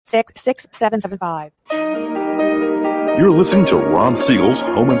866-6775. You're listening to Ron Siegel's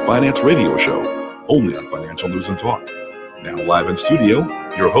Home and Finance Radio Show, only on Financial News and Talk. Now live in studio,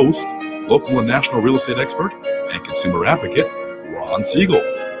 your host, local and national real estate expert and consumer advocate, Ron Siegel.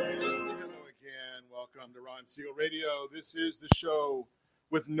 Hello again. Welcome to Ron Siegel Radio. This is the show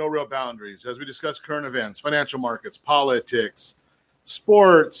with no real boundaries as we discuss current events, financial markets, politics,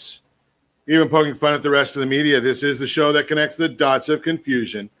 sports, even poking fun at the rest of the media. This is the show that connects the dots of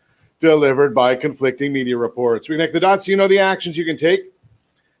confusion delivered by conflicting media reports. We connect the dots so you know the actions you can take,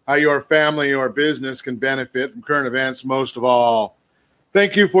 how your family or business can benefit from current events. Most of all,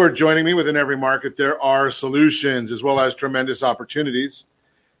 thank you for joining me. Within every market, there are solutions as well as tremendous opportunities.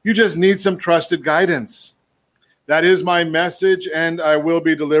 You just need some trusted guidance. That is my message, and I will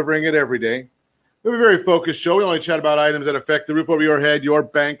be delivering it every day. We have a very focused show. We only chat about items that affect the roof over your head, your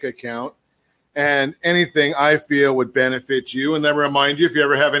bank account, and anything I feel would benefit you. And then remind you, if you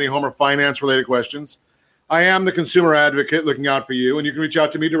ever have any home or finance related questions, I am the consumer advocate looking out for you. And you can reach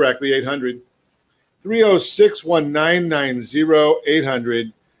out to me directly,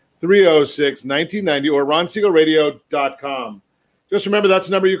 800-306-1990, 800-306-1990, or ronsiegelradio.com. Just remember, that's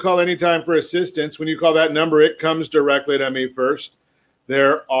the number you call anytime for assistance. When you call that number, it comes directly to me first.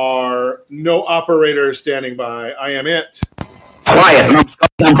 There are no operators standing by. I am it. Quiet,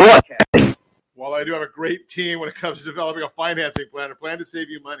 I'm broadcasting. While I do have a great team when it comes to developing a financing plan, a plan to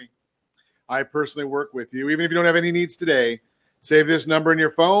save you money, I personally work with you. Even if you don't have any needs today, save this number in your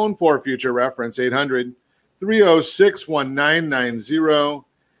phone for future reference, 800-306-1990,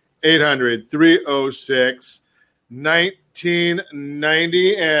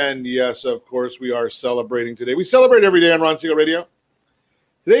 800-306-1990. And yes, of course, we are celebrating today. We celebrate every day on Ron Siegel Radio.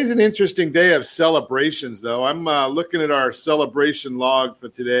 Today's an interesting day of celebrations, though. I'm looking at our celebration log for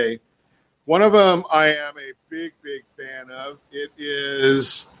today. One of them I am a big, big fan of. It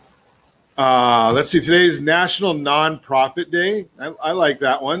is, today's National Nonprofit Day. I like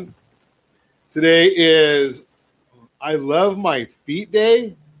that one. Today is I Love My Feet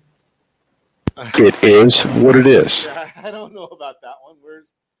Day. It is what it is. I don't know about that one.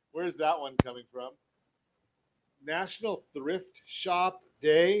 Where's that one coming from? National Thrift Shop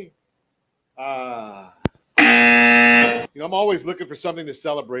Day. I'm always looking for something to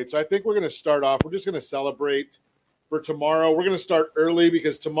celebrate. So I think we're going to start off. We're just going to celebrate for tomorrow. We're going to start early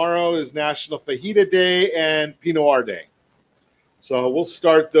because tomorrow is National Fajita Day and Pinot Noir Day. So we'll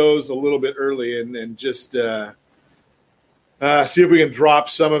start those a little bit early and just see if we can drop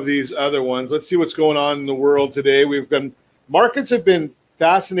some of these other ones. Let's see what's going on in the world today. Markets have been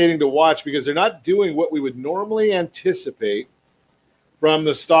fascinating to watch because they're not doing what we would normally anticipate from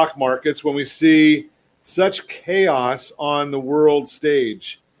the stock markets when we see such chaos on the world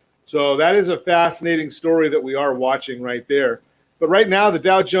stage. So that is a fascinating story that we are watching right there. But right now, the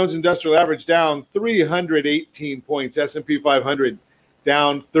Dow Jones Industrial Average down 318 points. S&P 500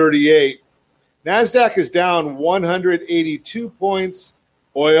 down 38. NASDAQ is down 182 points.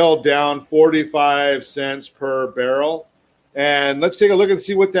 Oil down 45 cents per barrel. And let's take a look and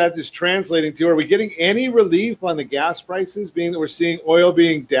see what that is translating to. Are we getting any relief on the gas prices, being that we're seeing oil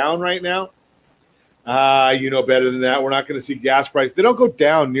being down right now? You know better than that. We're not going to see gas prices. They don't go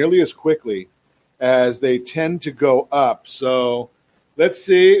down nearly as quickly as they tend to go up. So let's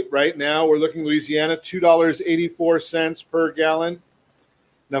see. Right now, we're looking Louisiana, $2.84 per gallon.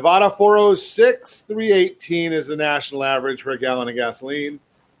 Nevada, 406, 318 is the national average for a gallon of gasoline.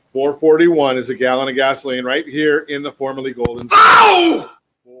 441 is a gallon of gasoline right here in the formerly golden state.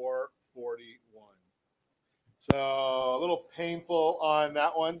 441. So a little painful on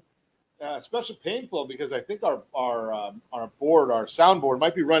that one. Especially painful because I think our soundboard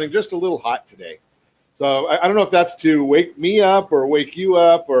might be running just a little hot today. So I don't know if that's to wake me up or wake you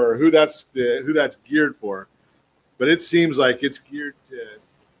up or who that's geared for, but it seems like it's geared to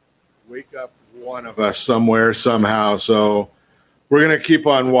wake up one of us somewhere somehow. So we're gonna keep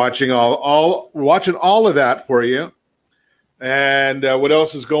on watching all of that for you. And what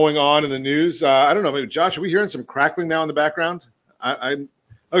else is going on in the news? I don't know. Maybe Josh, are we hearing some crackling now in the background?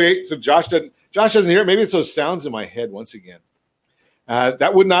 Okay, so Josh doesn't hear it. Maybe it's those sounds in my head once again.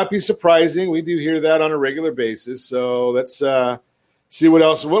 That would not be surprising. We do hear that on a regular basis. So let's see what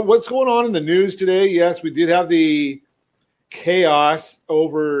else. What's going on in the news today? Yes, we did have the chaos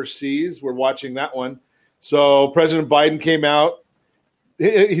overseas. We're watching that one. So President Biden came out.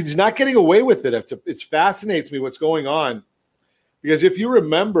 He's not getting away with it. It fascinates me what's going on. Because if you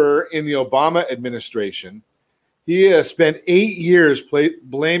remember in the Obama administration, he spent 8 years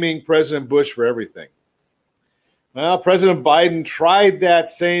blaming President Bush for everything. Well, President Biden tried that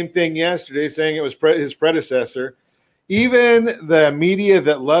same thing yesterday, saying it was his predecessor. Even the media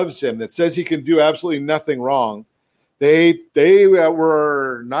that loves him, that says he can do absolutely nothing wrong, they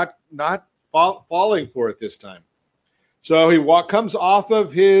were not falling for it this time. So he comes off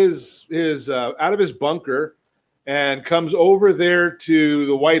of his out of his bunker and comes over there to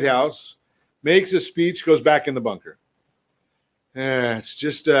the White House, makes a speech, goes back in the bunker. It's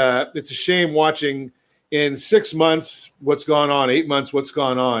just it's a shame watching in 6 months what's gone on, 8 months what's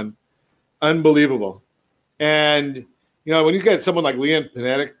gone on. Unbelievable. And when you get someone like Leon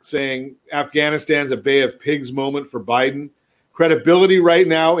Panetta saying Afghanistan's a Bay of Pigs moment for Biden, credibility right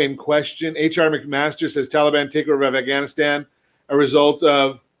now in question. H.R. McMaster says Taliban takeover of Afghanistan, a result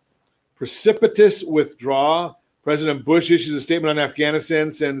of precipitous withdrawal. President Bush issues a statement on Afghanistan,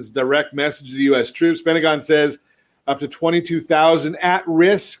 sends direct message to the U.S. troops. Pentagon says up to 22,000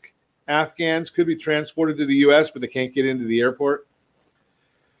 at-risk Afghans could be transported to the U.S., but they can't get into the airport.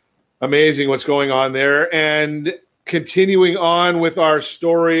 Amazing what's going on there. And continuing on with our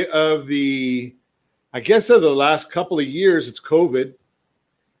story of the last couple of years, it's COVID.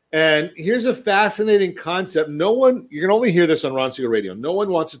 And here's a fascinating concept. You can only hear this on Ron Siegel Radio. No one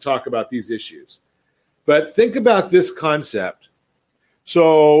wants to talk about these issues. But think about this concept.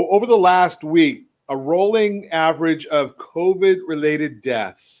 So over the last week, a rolling average of COVID-related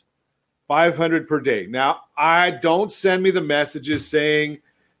deaths, 500 per day. Now, don't send me the messages saying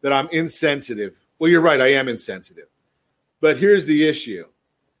that I'm insensitive. Well, you're right, I am insensitive. But here's the issue,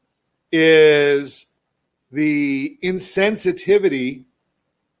 is the insensitivity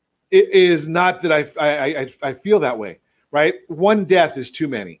is not that I feel that way, right? One death is too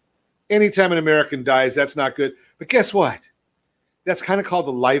many. Anytime an American dies, that's not good. But guess what? That's kind of called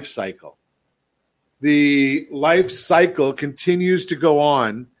the life cycle. The life cycle continues to go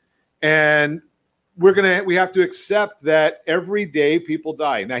on, and we have to accept that every day people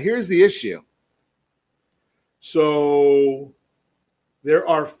die. Now, here's the issue. So there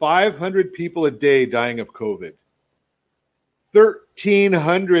are 500 people a day dying of COVID.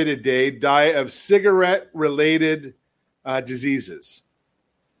 1,300 a day die of cigarette-related diseases.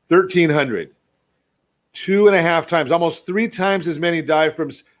 1,300. 2.5 times, almost 3 times as many die from.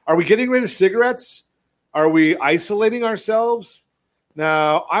 Are we getting rid of cigarettes? Are we isolating ourselves?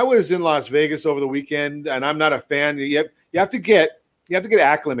 Now, I was in Las Vegas over the weekend, and I'm not a fan. You have to get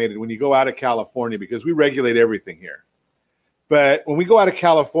acclimated when you go out of California, because we regulate everything here. But when we go out of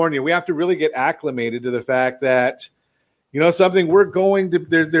California, we have to really get acclimated to the fact that, something we're going to,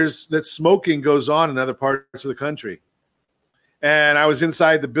 there's that smoking goes on in other parts of the country. And I was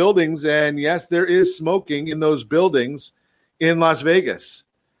inside the buildings, and yes, there is smoking in those buildings in Las Vegas.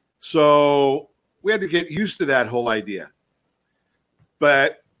 So we had to get used to that whole idea.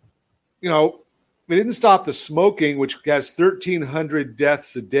 But, they didn't stop the smoking, which has 1,300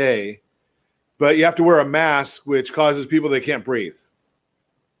 deaths a day, but you have to wear a mask, which causes people they can't breathe.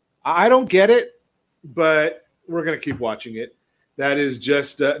 I don't get it, but we're going to keep watching it. That is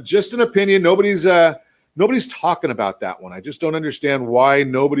just an opinion. Nobody's talking about that one. I just don't understand why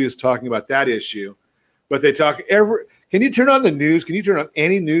nobody is talking about that issue. But they talk Can you turn on the news? Can you turn on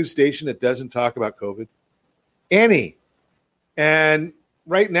any news station that doesn't talk about COVID? Any. And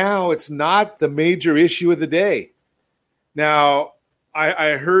right now, it's not the major issue of the day. Now,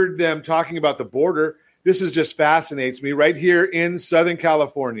 I heard them talking about the border. This just fascinates me. Right here in Southern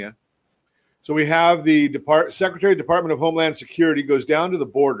California. So we have the Secretary of Department of Homeland Security goes down to the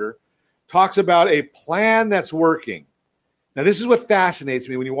border, talks about a plan that's working. Now, this is what fascinates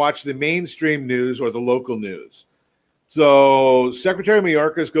me when you watch the mainstream news or the local news. So Secretary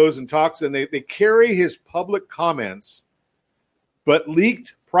Mayorkas goes and talks, and they carry his public comments, but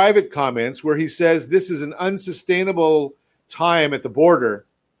leaked private comments where he says this is an unsustainable time at the border.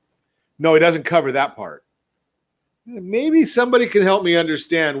 No, he doesn't cover that part. Maybe somebody can help me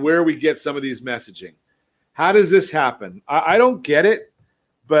understand where we get some of these messaging. How does this happen? I don't get it,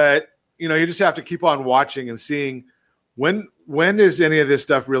 but you just have to keep on watching and seeing when is any of this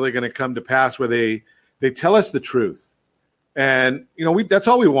stuff really going to come to pass where they tell us the truth. And that's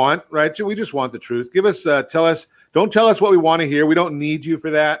all we want, right? We just want the truth. Give us, don't tell us what we want to hear. We don't need you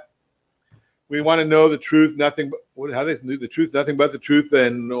for that. We want to know the truth, nothing but how they knew the truth, nothing but the truth,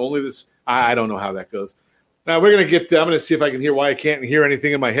 and only this. I don't know how that goes. Now we're going to I'm going to see if I can hear why I can't hear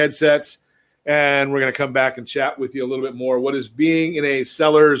anything in my headsets, and we're going to come back and chat with you a little bit more. What does being in a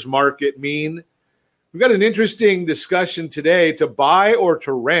seller's market mean? We've got an interesting discussion today: to buy or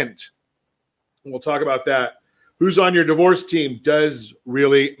to rent. And we'll talk about that. Who's on your divorce team does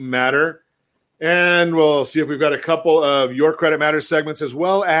really matter. And we'll see if we've got a couple of Your Credit Matters segments, as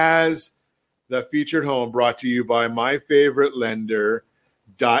well as the featured home brought to you by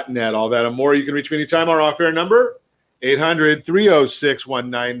myfavouritelender.net. All that and more. You can reach me anytime. Our off-air number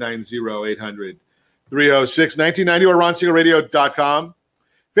 800-306-1990, 800-306-1990, or RonSiegelRadio.com,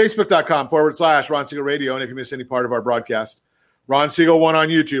 Facebook.com/Ron Siegel Radio. And if you miss any part of our broadcast, Ron Siegel 1 on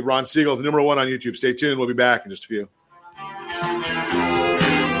YouTube. Ron Siegel, the number 1 on YouTube. Stay tuned. We'll be back in just a few.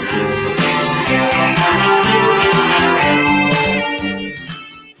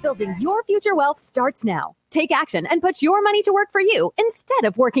 Building your future wealth starts now. Take action and put your money to work for you instead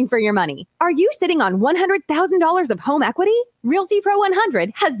of working for your money. Are you sitting on $100,000 of home equity? Realty Pro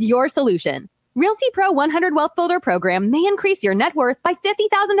 100 has your solution. Realty Pro 100 Wealth Builder program may increase your net worth by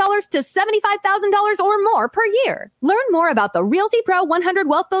 $50,000 to $75,000 or more per year. Learn more about the Realty Pro 100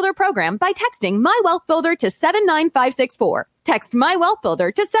 Wealth Builder program by texting My Wealth Builder to 79564. Text My Wealth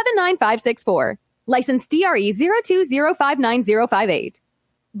Builder to 79564. License DRE 02059058.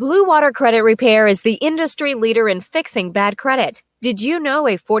 Blue Water Credit Repair is the industry leader in fixing bad credit. Did you know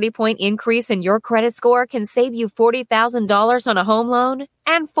a 40-point increase in your credit score can save you $40,000 on a home loan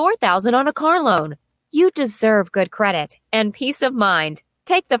and $4,000 on a car loan? You deserve good credit and peace of mind.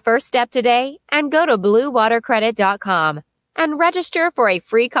 Take the first step today and go to bluewatercredit.com and register for a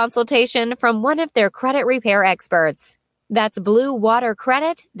free consultation from one of their credit repair experts. That's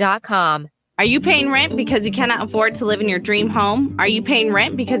bluewatercredit.com. Are you paying rent because you cannot afford to live in your dream home? Are you paying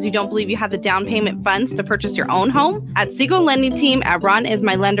rent because you don't believe you have the down payment funds to purchase your own home? At Siegel Lending Team at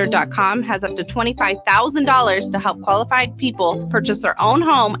RonIsMyLender.com has up to $25,000 to help qualified people purchase their own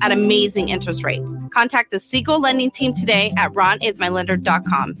home at amazing interest rates. Contact the Siegel Lending Team today at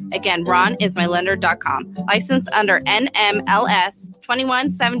RonIsMyLender.com. Again, RonIsMyLender.com. Licensed under NMLS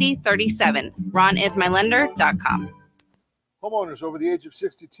 217037. RonIsMyLender.com. Homeowners over the age of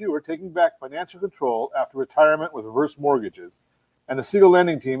 62 are taking back financial control after retirement with reverse mortgages, and the Siegel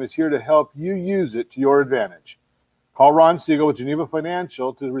Lending Team is here to help you use it to your advantage. Call Ron Siegel with Geneva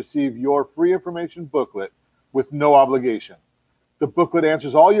Financial to receive your free information booklet with no obligation. The booklet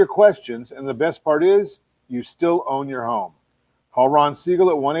answers all your questions, and the best part is you still own your home. Call Ron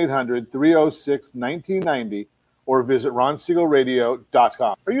Siegel at 1-800-306-1990 or visit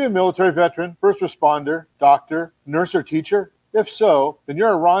RonSiegelRadio.com. Are you a military veteran, first responder, doctor, nurse, or teacher? If so, then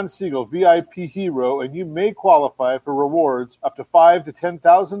you're a Ron Siegel VIP hero, and you may qualify for rewards up to $5,000 to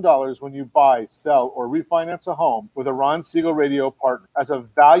 $10,000 when you buy, sell, or refinance a home with a Ron Siegel Radio partner. As a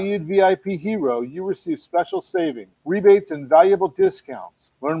valued VIP hero, you receive special savings, rebates, and valuable discounts.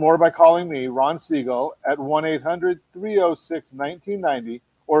 Learn more by calling me, Ron Siegel, at 1-800-306-1990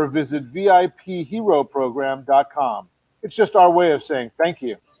 or visit VIPHeroProgram.com. It's just our way of saying thank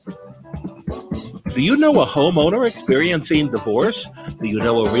you. Do you know a homeowner experiencing divorce? Do you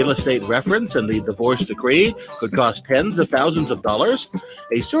know a real estate reference and the divorce decree could cost tens of thousands of dollars?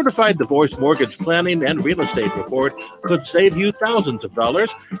 A certified divorce mortgage planning and real estate report could save you thousands of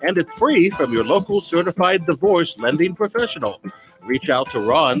dollars, and it's free from your local certified divorce lending professional. Reach out to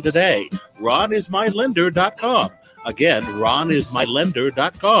Ron today. RonIsMyLender.com. Again,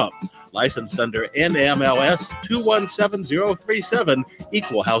 RonIsMyLender.com. Licensed under NMLS 217037,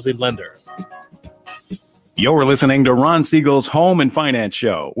 Equal Housing Lender. You're listening to Ron Siegel's Home and Finance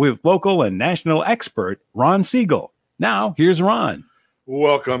Show with local and national expert Ron Siegel. Now, here's Ron.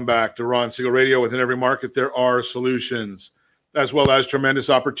 Welcome back to Ron Siegel Radio. Within every market, there are solutions, as well as tremendous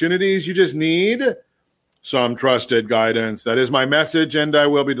opportunities. You just need some trusted guidance. That is my message, and I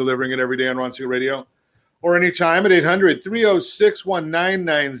will be delivering it every day on Ron Siegel Radio, or anytime at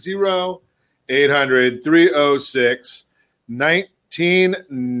 800-306-1990,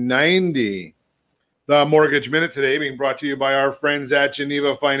 800-306-1990. The Mortgage Minute today being brought to you by our friends at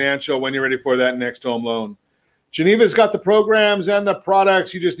Geneva Financial. When you're ready for that next home loan, Geneva's got the programs and the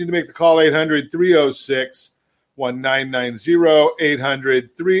products. You just need to make the call, 800-306-1990,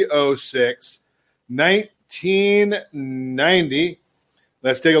 800-306-1990.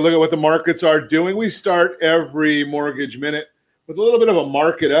 Let's take a look at what the markets are doing. We start every Mortgage Minute with a little bit of a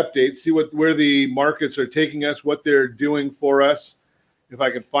market update, see where the markets are taking us, what they're doing for us. If I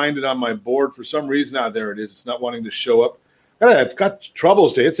can find it on my board for some reason, there it is. It's not wanting to show up. Got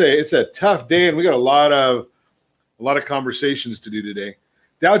troubles today. It's a tough day, and we got a lot of conversations to do today.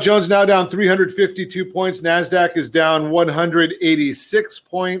 Dow Jones now down 352 points. NASDAQ is down 186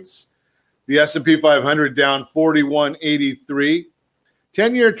 points. The S&P 500 down 4183.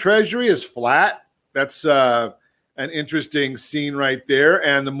 10-year Treasury is flat. That's an interesting scene right there.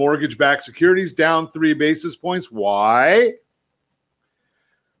 And the mortgage-backed securities down 3 basis points. Why?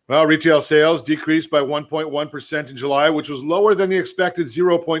 Well, retail sales decreased by 1.1% in July, which was lower than the expected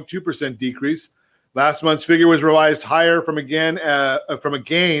 0.2% decrease. Last month's figure was revised higher from a gain of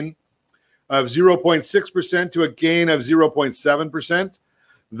 0.6% to a gain of 0.7%.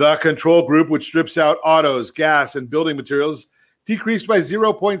 The control group, which strips out autos, gas, and building materials, decreased by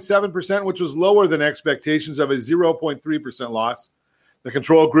 0.7%, which was lower than expectations of a 0.3% loss. The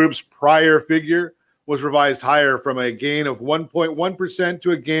control group's prior figure was revised higher from a gain of 1.1%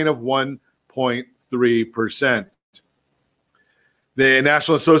 to a gain of 1.3%. The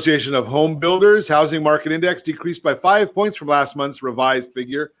National Association of Home Builders Housing Market Index decreased by 5 points from last month's revised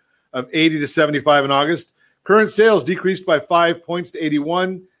figure of 80 to 75 in August. Current sales decreased by 5 points to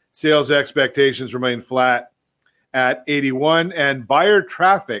 81. Sales expectations remain flat at 81. And buyer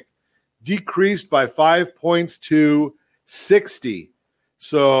traffic decreased by 5 points to 60.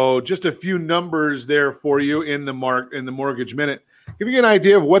 So just a few numbers there for you in the Mortgage Minute. Give you an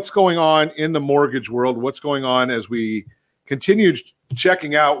idea of what's going on in the mortgage world, what's going on as we continue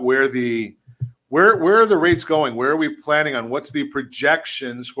checking out where are the rates going? Where are we planning on? What's the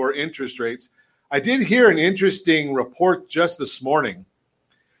projections for interest rates? I did hear an interesting report just this morning,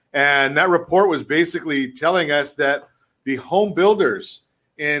 and that report was basically telling us that the home builders,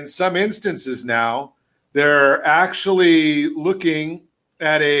 in some instances now, they're actually looking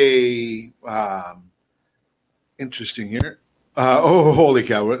at a interesting here. Holy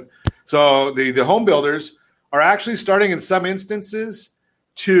cow! So the home builders are actually starting in some instances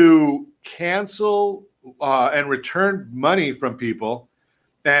to cancel and return money from people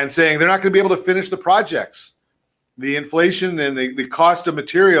and saying they're not going to be able to finish the projects. The inflation and the cost of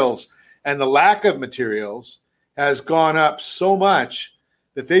materials and the lack of materials has gone up so much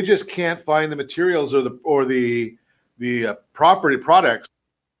that they just can't find the materials or the property products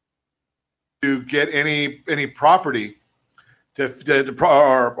to get any property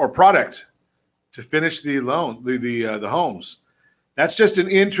or product to finish the loan, the homes. That's just an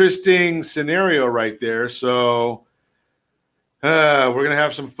interesting scenario right there. So we're going to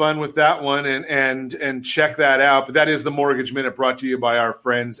have some fun with that one and check that out. But that is the Mortgage Minute, brought to you by our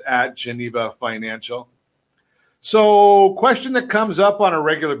friends at Geneva Financial. So question that comes up on a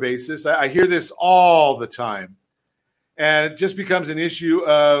regular basis, I hear this all the time, and it just becomes an issue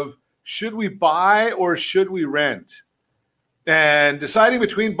of should we buy or should we rent? And deciding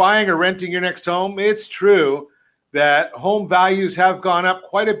between buying or renting your next home, it's true that home values have gone up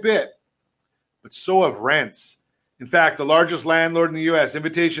quite a bit, but so have rents. In fact, the largest landlord in the U.S.,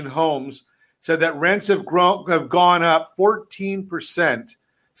 Invitation Homes, said that rents have gone up 14%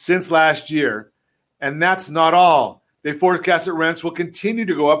 since last year. And that's not all. They forecast that rents will continue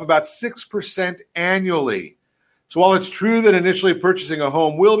to go up about 6% annually. So while it's true that initially purchasing a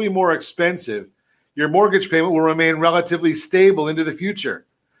home will be more expensive, your mortgage payment will remain relatively stable into the future,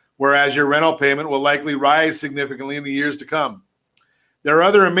 whereas your rental payment will likely rise significantly in the years to come. There are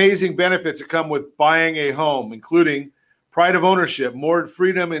other amazing benefits that come with buying a home, including pride of ownership, more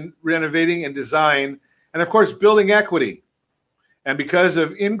freedom in renovating and design, and of course, building equity. And because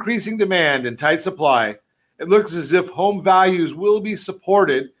of increasing demand and tight supply, it looks as if home values will be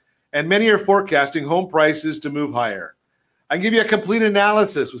supported, and many are forecasting home prices to move higher. I can give you a complete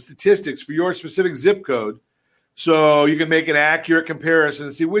analysis with statistics for your specific zip code so you can make an accurate comparison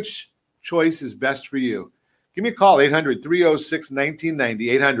and see which choice is best for you. Give me a call,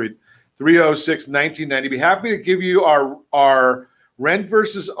 800-306-1990, 800-306-1990. Be happy to give you our rent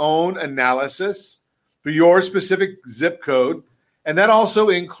versus own analysis for your specific zip code, and that also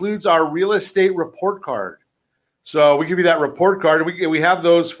includes our real estate report card. So we give you that report card, and we have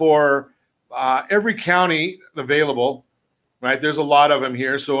those for every county available. Right, there's a lot of them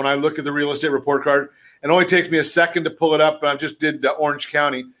here. So when I look at the real estate report card, it only takes me a second to pull it up, but I just did Orange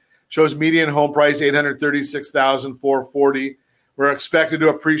County. Shows median home price $836,440. We're expected to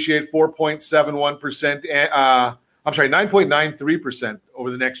appreciate 9.93% over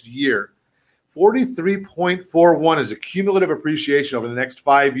the next year. 43.41 is a cumulative appreciation over the next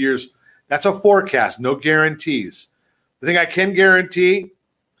 5 years. That's a forecast, no guarantees. The thing I can guarantee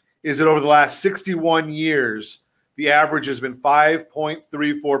is that over the last 61 years, the average has been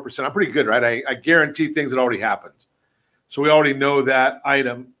 5.34%. I'm pretty good, right? I guarantee things that already happened. So we already know that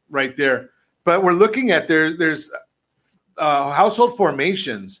item right there. But we're looking at there's household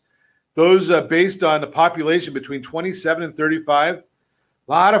formations, those based on the population between 27 and 35. A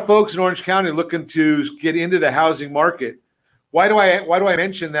lot of folks in Orange County looking to get into the housing market. Why do I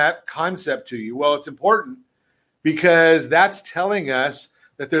mention that concept to you? Well, it's important because that's telling us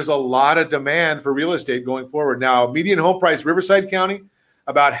that there's a lot of demand for real estate going forward. Now, median home price, Riverside County,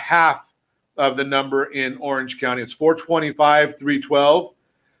 about half of the number in Orange County. It's $425,312.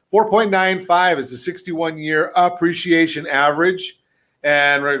 4.95 is the 61-year appreciation average,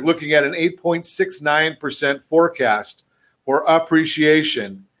 and we're looking at an 8.69% forecast for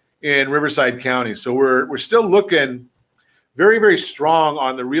appreciation in Riverside County. So we're still looking very, very strong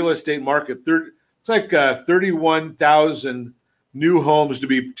on the real estate market. It's like 31,000 new homes to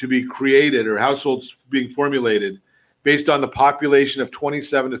be created, or households being formulated based on the population of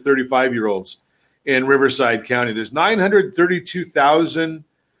 27 to 35-year-olds in Riverside County. There's 932,000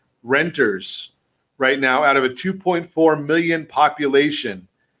 renters right now out of a 2.4 million population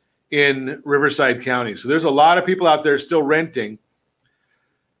in Riverside County. So there's a lot of people out there still renting.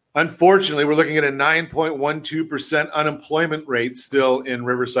 Unfortunately, we're looking at a 9.12% unemployment rate still in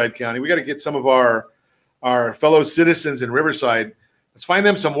Riverside County. We got to get some of our fellow citizens in Riverside, let's find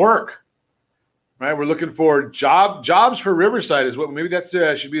them some work, right? We're looking for jobs for Riverside is what, maybe that's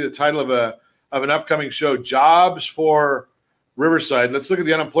should be the title of an upcoming show, Jobs for Riverside. Let's look at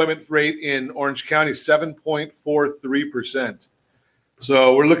the unemployment rate in Orange County, 7.43%.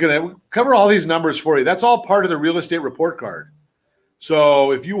 So we're looking at, cover all these numbers for you. That's all part of the real estate report card.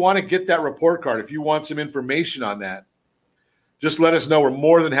 So if you want to get that report card, if you want some information on that, just let us know. We're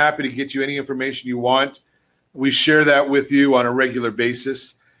more than happy to get you any information you want. We share that with you on a regular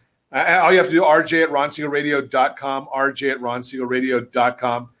basis. All you have to do, rj@ronsiegelradio.com,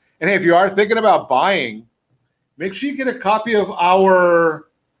 rj@ronsiegelradio.com. And hey, if you are thinking about buying, make sure you get a copy of our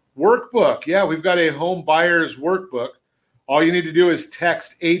workbook. Yeah, we've got a home buyer's workbook. All you need to do is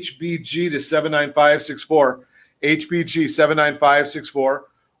text HBG to 79564, HBG 79564,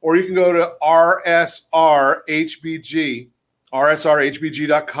 or you can go to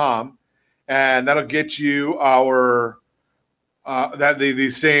rsrhbg.com, and that'll get you our the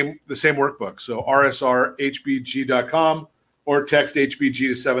same workbook. So rsrhbg.com, or text HBG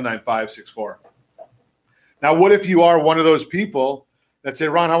to 79564. Now, what if you are one of those people that say,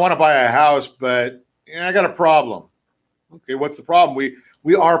 Ron, I want to buy a house, but I got a problem. Okay, what's the problem?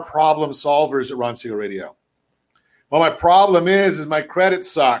 We are problem solvers at Ron Siegel Radio. Well, my problem is my credit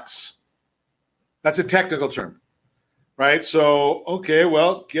sucks. That's a technical term, right? So, okay,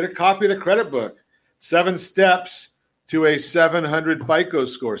 well, get a copy of the credit book. 7 steps to a 700 FICO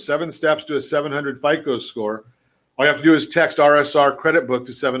score. 7 steps to a 700 FICO score. All you have to do is text RSR credit book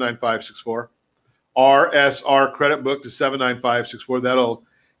to 79564. RSR credit book to 79564. That'll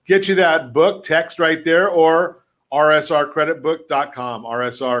get you that book. Text right there, or rsrcreditbook.com,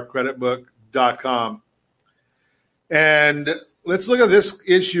 rsrcreditbook.com. And let's look at this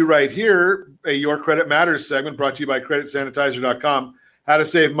issue right here, a Your Credit Matters segment brought to you by creditsanitizer.com, how to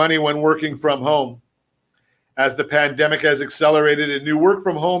save money when working from home. As the pandemic has accelerated a new work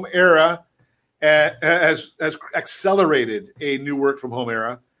from home era, and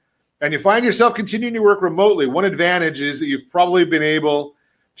you find yourself continuing to work remotely, one advantage is that you've probably been able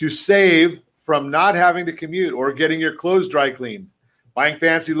to save from not having to commute or getting your clothes dry cleaned, buying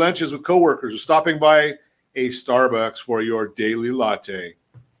fancy lunches with coworkers, or stopping by a Starbucks for your daily latte.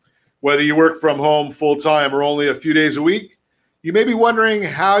 Whether you work from home full-time or only a few days a week, you may be wondering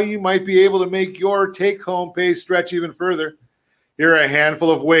how you might be able to make your take-home pay stretch even further. Here are a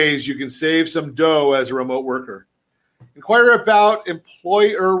handful of ways you can save some dough as a remote worker. Inquire about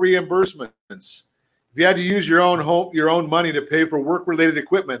employer reimbursements. If you had to use your own money to pay for work-related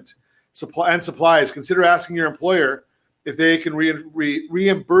equipment and supplies, consider asking your employer if they can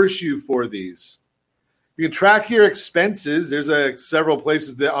reimburse you for these. You can track your expenses. There's several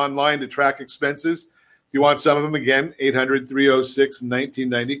places online to track expenses. If you want some of them, again,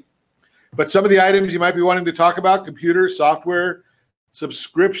 800-306-1990. But some of the items you might be wanting to talk about: computer, software,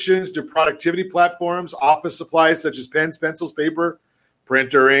 subscriptions to productivity platforms, office supplies such as pens, pencils, paper,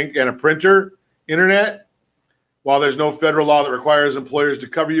 printer, ink, and a printer, internet. While there's no federal law that requires employers to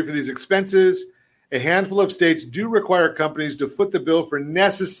cover you for these expenses, a handful of states do require companies to foot the bill for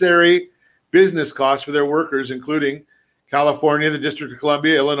necessary business costs for their workers, including California, the District of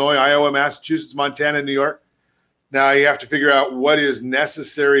Columbia, Illinois, Iowa, Massachusetts, Montana, and New York. Now you have to figure out what is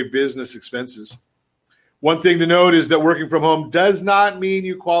necessary business expenses. One thing to note is that working from home does not mean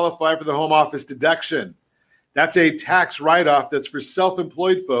you qualify for the home office deduction. That's a tax write-off that's for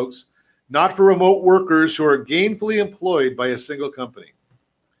self-employed folks, not for remote workers who are gainfully employed by a single company.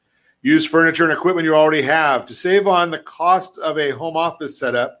 Use furniture and equipment you already have. To save on the cost of a home office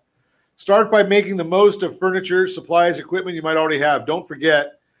setup, start by making the most of furniture, supplies, equipment you might already have. Don't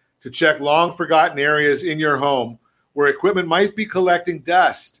forget to check long-forgotten areas in your home where equipment might be collecting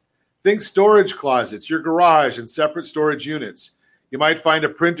dust. Think storage closets, your garage, and separate storage units. You might find a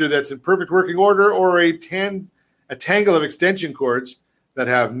printer that's in perfect working order, or a tangle of extension cords that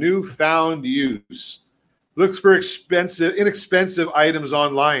have newfound use. Look for inexpensive items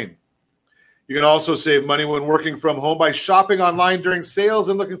online. You can also save money when working from home by shopping online during sales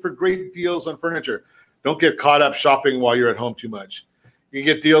and looking for great deals on furniture. Don't get caught up shopping while you're at home too much. You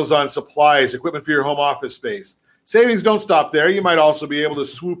can get deals on supplies, equipment for your home office space. Savings don't stop there. You might also be able to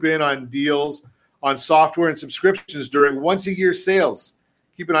swoop in on deals on software and subscriptions during once-a-year sales.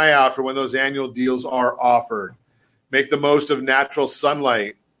 Keep an eye out for when those annual deals are offered. Make the most of natural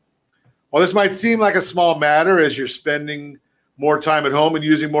sunlight. While this might seem like a small matter as you're spending more time at home and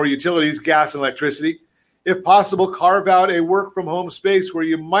using more utilities, gas and electricity, if possible, carve out a work-from-home space where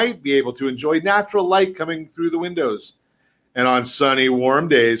you might be able to enjoy natural light coming through the windows. And on sunny, warm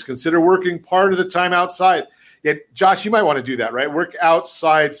days, consider working part of the time outside. Yeah, Josh, you might want to do that, right? Work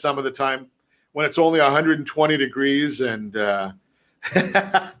outside some of the time when it's only 120 degrees. And yeah,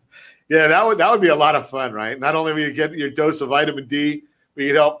 that would be a lot of fun, right? Not only will you get your dose of vitamin D, we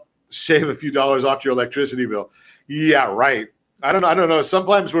could help shave a few dollars off your electricity bill. Yeah, right. I don't know.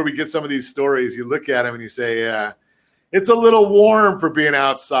 Sometimes where we get some of these stories, you look at them and you say, yeah, it's a little warm for being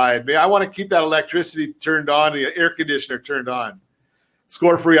outside. I want to keep that electricity turned on, the air conditioner turned on.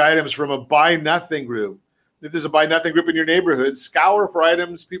 Score free items from a Buy Nothing group. If there's a Buy Nothing group in your neighborhood, scour for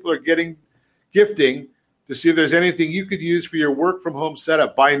items people are gifting to see if there's anything you could use for your work from home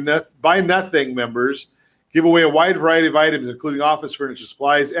setup. Buy Nothing members give away a wide variety of items, including office furniture,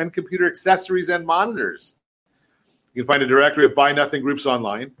 supplies, and computer accessories and monitors. You can find a directory of Buy Nothing groups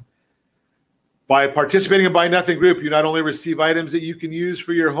online. By participating in Buy Nothing group, you not only receive items that you can use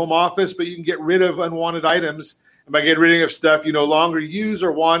for your home office, but you can get rid of unwanted items. And by getting rid of stuff you no longer use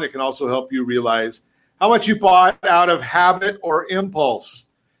or want, it can also help you realize how much you bought out of habit or impulse.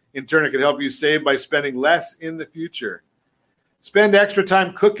 In turn, it can help you save by spending less in the future. Spend extra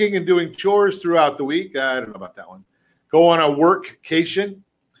time cooking and doing chores throughout the week. I don't know about that one. Go on a workcation.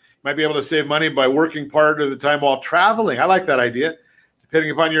 Might be able to save money by working part of the time while traveling. I like that idea. Depending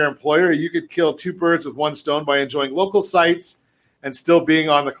upon your employer, you could kill two birds with one stone by enjoying local sites and still being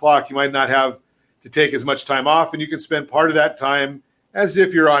on the clock. You might not have to take as much time off, and you can spend part of that time as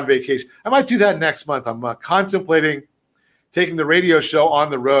if you're on vacation. I might do that next month. I'm contemplating taking the radio show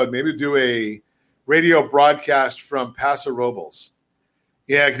on the road. Maybe do a radio broadcast from Paso Robles.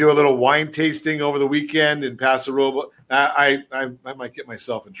 Yeah, I could do a little wine tasting over the weekend in Paso Robles. I might get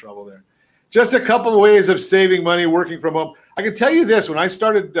myself in trouble there. Just a couple of ways of saving money working from home. I can tell you this. When I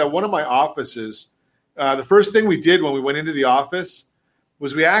started one of my offices, the first thing we did when we went into the office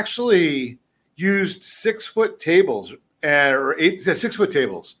was we actually used 6-foot tables or 6-foot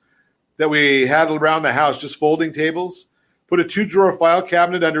tables that we had around the house, just folding tables. Put a 2-drawer file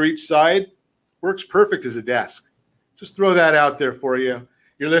cabinet under each side. Works perfect as a desk. Just throw that out there for you.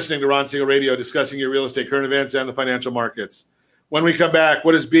 You're listening to Ron Siegel Radio, discussing your real estate current events and the financial markets. When we come back,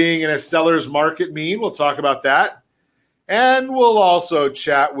 what does being in a seller's market mean? We'll talk about that. And we'll also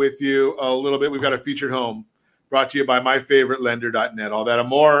chat with you a little bit. We've got a featured home brought to you by myfavoritelender.net. All that and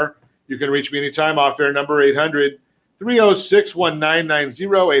more. You can reach me anytime. Off-air number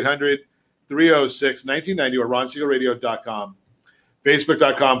 800-306-1990, 800-306-1990, or ronsiegelradio.com.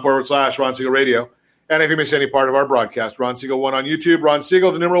 Facebook.com/Ron Siegel Radio. And if you miss any part of our broadcast, Ron Siegel 1 on YouTube. Ron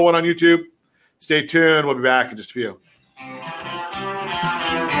Siegel, the numeral 1 on YouTube. Stay tuned. We'll be back in just a few.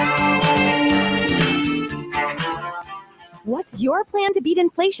 What's your plan to beat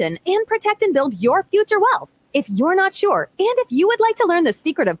inflation and protect and build your future wealth? If you're not sure, and if you would like to learn the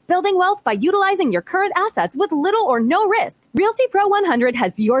secret of building wealth by utilizing your current assets with little or no risk, Realty Pro 100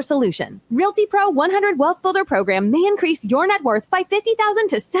 has your solution. Realty Pro 100 Wealth Builder Program may increase your net worth by $50,000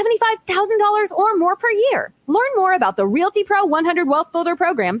 to $75,000 or more per year. Learn more about the Realty Pro 100 Wealth Builder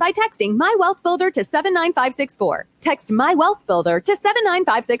Program by texting My Wealth Builder to 79564. Text My Wealth Builder to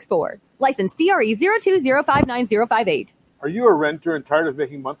 79564. License DRE 02059058. Are you a renter and tired of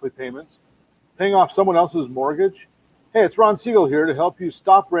making monthly payments? Paying off someone else's mortgage? Hey, it's Ron Siegel here to help you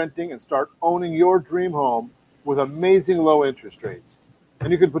stop renting and start owning your dream home with amazing low interest rates.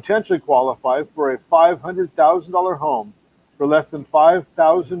 And you could potentially qualify for a $500,000 home for less than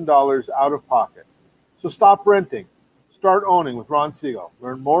 $5,000 out of pocket. So stop renting. Start owning with Ron Siegel.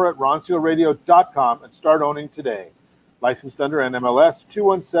 Learn more at ronsiegelradio.com and start owning today. Licensed under NMLS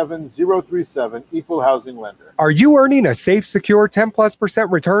 217037, Equal Housing Lender. Are you earning a safe, secure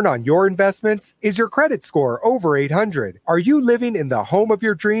 10+% return on your investments? Is your credit score over 800? Are you living in the home of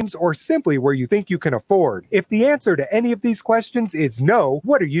your dreams or simply where you think you can afford? If the answer to any of these questions is no,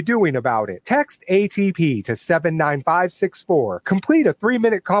 what are you doing about it? Text ATP to 79564. Complete a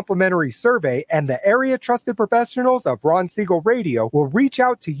 3-minute complimentary survey and the area trusted professionals of Ron Siegel Radio will reach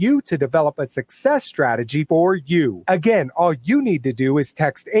out to you to develop a success strategy for you. Again, all you need to do is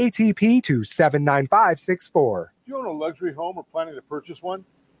text ATP to 79564. Do you own a luxury home or planning to purchase one?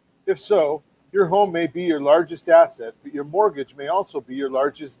 If so, your home may be your largest asset, but your mortgage may also be your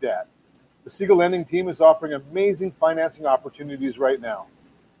largest debt. The Siegel Lending Team is offering amazing financing opportunities right now.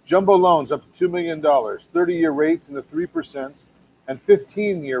 Jumbo loans up to $2 million, 30-year rates in the 3% and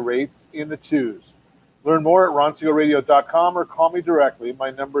 15-year rates in the 2s. Learn more at ronsiegelradio.com or call me directly. My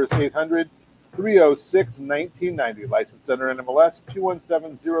number is 800-306-1990. Licensed under NMLS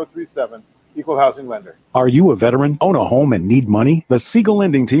 217037. Equal housing lender. Are you a veteran, own a home, and need money? The Siegel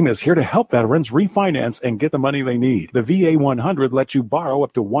Lending Team is here to help veterans refinance and get the money they need. The VA 100 lets you borrow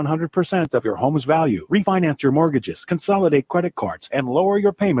up to 100% of your home's value, refinance your mortgages, consolidate credit cards, and lower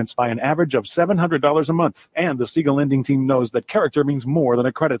your payments by an average of $700 a month. And the Siegel Lending Team knows that character means more than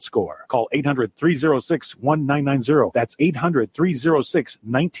a credit score. Call 800-306-1990. That's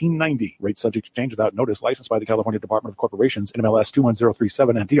 800-306-1990. Rate subject to change without notice. Licensed by the California Department of Corporations, NMLS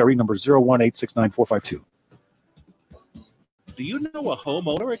 21037, and DRE number 0186945. Do you know a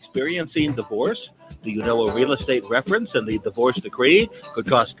homeowner experiencing divorce? Do you know a real estate reference and the divorce decree could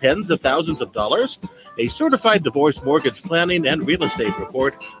cost tens of thousands of dollars? A certified divorce mortgage planning and real estate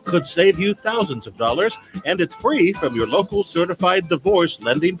report could save you thousands of dollars, and it's free from your local certified divorce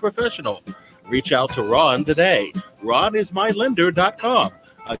lending professional. Reach out to Ron today. RonIsMyLender.com.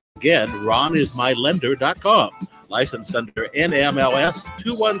 Again, RonIsMyLender.com. Licensed under NMLS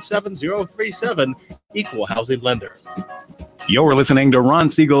 217037, Equal Housing Lender. You're listening to Ron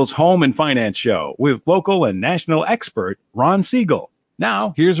Siegel's Home and Finance Show with local and national expert Ron Siegel.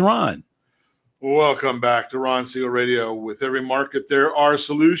 Now, here's Ron. Welcome back to Ron Siegel Radio. With every market, there are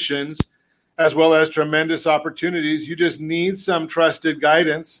solutions as well as tremendous opportunities. You just need some trusted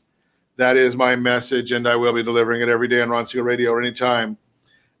guidance. That is my message, and I will be delivering it every day on Ron Siegel Radio or anytime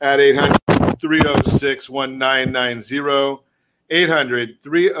at 800-306-1990,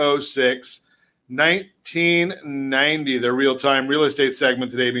 800-306-1990. The real-time real estate segment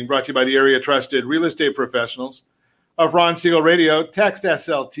today being brought to you by the area trusted real estate professionals of Ron Siegel Radio. Text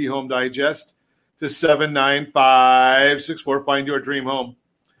SLT Home Digest to 79564. Find your dream home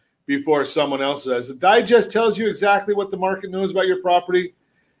before someone else does. The digest tells you exactly what the market knows about your property,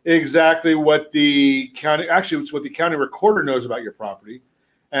 exactly what the county, actually it's what the county recorder knows about your property,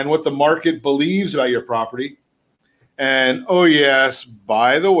 and what the market believes about your property. And, oh, yes,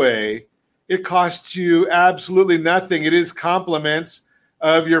 by the way, it costs you absolutely nothing. It is compliments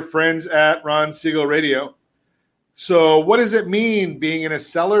of your friends at Ron Siegel Radio. So what does it mean being in a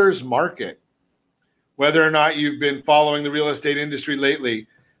seller's market? Whether or not you've been following the real estate industry lately,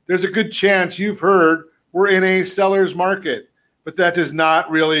 there's a good chance you've heard we're in a seller's market. But that does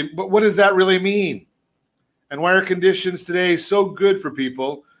not really, but what does that really mean? And why are conditions today so good for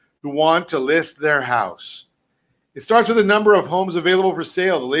people who want to list their house? It starts with the number of homes available for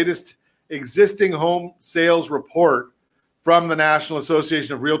sale. The latest existing home sales report from the National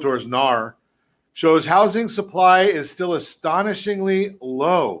Association of Realtors, NAR, shows housing supply is still astonishingly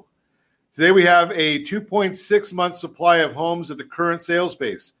low. Today we have a 2.6-month supply of homes at the current sales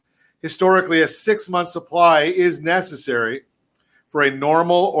pace. Historically, a 6-month supply is necessary for a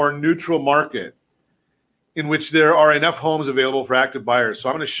normal or neutral market in which there are enough homes available for active buyers. So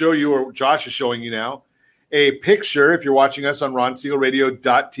I'm going to show you, or Josh is showing you now, a picture, if you're watching us on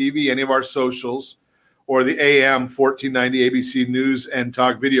RonSiegelRadio.tv, any of our socials, or the AM 1490 ABC News and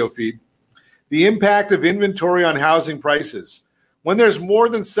Talk video feed, the impact of inventory on housing prices. When there's more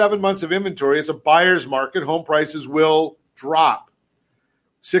than 7 months of inventory, it's a buyer's market. Home prices will drop.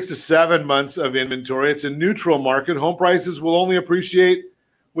 6 to 7 months of inventory, it's a neutral market. Home prices will only appreciate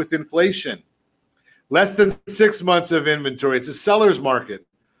with inflation. Less than 6 months of inventory, it's a seller's market.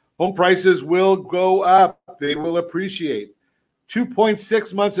 Home prices will go up. They will appreciate.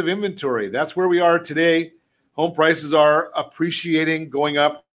 2.6 months of inventory, that's where we are today. Home prices are appreciating, going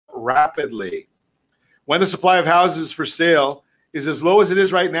up rapidly. When the supply of houses for sale is as low as it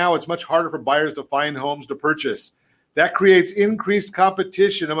is right now, it's much harder for buyers to find homes to purchase. That creates increased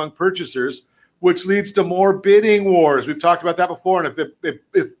competition among purchasers, which leads to more bidding wars. We've talked about that before. And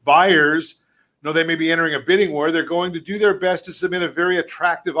if buyers know they may be entering a bidding war, they're going to do their best to submit a very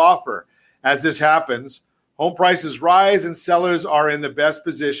attractive offer. As this happens, home prices rise and sellers are in the best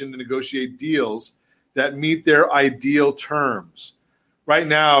position to negotiate deals that meet their ideal terms. Right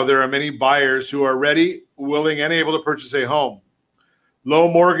now, there are many buyers who are ready, willing, and able to purchase a home. Low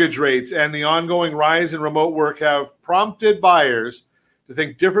mortgage rates and the ongoing rise in remote work have prompted buyers to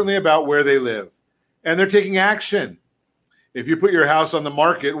think differently about where they live. And they're taking action. If you put your house on the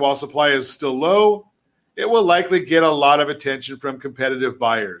market while supply is still low, it will likely get a lot of attention from competitive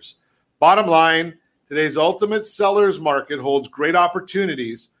buyers. Bottom line, today's ultimate seller's market holds great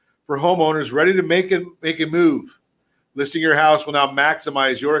opportunities for homeowners ready to make a move. Listing your house will now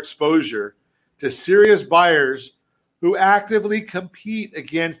maximize your exposure to serious buyers who actively compete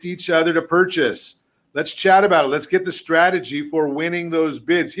against each other to purchase. Let's chat about it. Let's get the strategy for winning those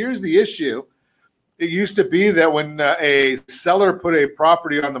bids. Here's the issue. It used to be that when a seller put a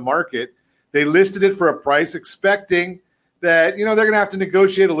property on the market, they listed it for a price expecting that, they're going to have to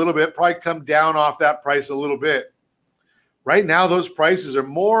negotiate a little bit, probably come down off that price a little bit. Right now, those prices are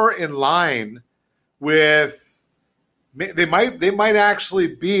more in line with, they might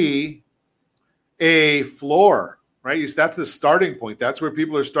actually be a floor, right? That's the starting point. That's where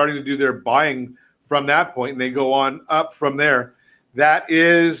people are starting to do their buying from that point, and they go on up from there. That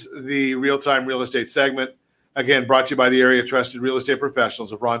is the Real-Time Real Estate segment. Again, brought to you by the area trusted real estate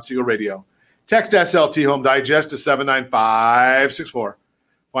professionals of Ron Siegel Radio. Text SLT Home Digest to 79564.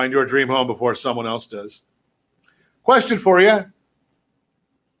 Find your dream home before someone else does. Question for you.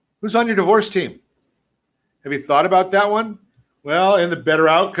 Who's on your divorce team? Have you thought about that one? Well, in the Better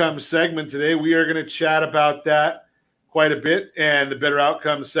Outcomes segment today, we are going to chat about that quite a bit. And the Better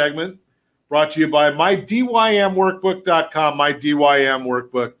Outcomes segment brought to you by mydymworkbook.com,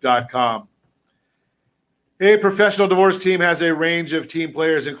 mydymworkbook.com. A professional divorce team has a range of team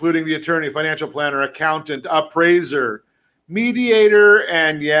players, including the attorney, financial planner, accountant, appraiser, mediator,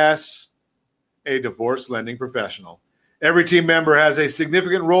 and yes, a divorce lending professional. Every team member has a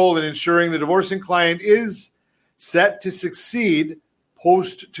significant role in ensuring the divorcing client is set to succeed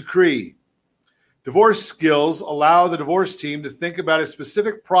post-decree. Divorce skills allow the divorce team to think about a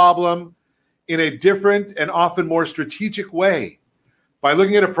specific problem in a different and often more strategic way. By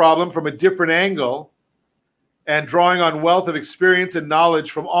looking at a problem from a different angle and drawing on wealth of experience and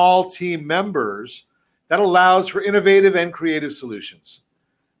knowledge from all team members, that allows for innovative and creative solutions.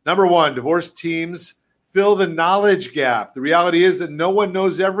 Number one, divorce teams fill the knowledge gap. The reality is that no one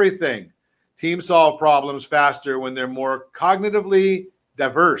knows everything. Teams solve problems faster when they're more cognitively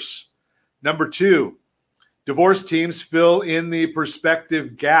diverse. Number two, divorce teams fill in the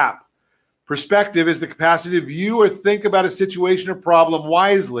perspective gap. Perspective is the capacity to view or think about a situation or problem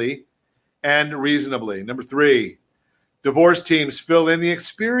wisely and reasonably. Number three, divorce teams fill in the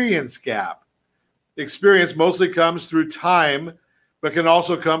experience gap. Experience mostly comes through time, but can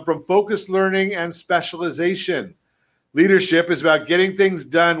also come from focused learning and specialization. Leadership is about getting things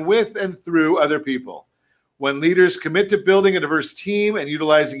done with and through other people. When leaders commit to building a diverse team and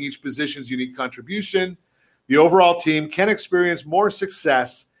utilizing each position's unique contribution, the overall team can experience more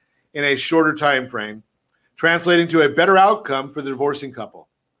success in a shorter time frame, translating to a better outcome for the divorcing couple.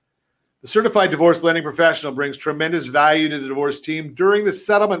 The certified divorce lending professional brings tremendous value to the divorce team during the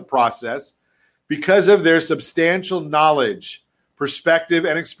settlement process because of their substantial knowledge, perspective,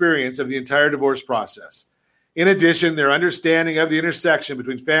 and experience of the entire divorce process. In addition, their understanding of the intersection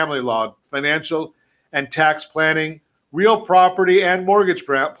between family law, financial and tax planning, real property, and mortgage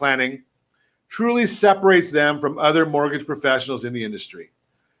planning truly separates them from other mortgage professionals in the industry.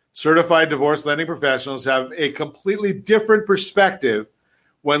 Certified divorce lending professionals have a completely different perspective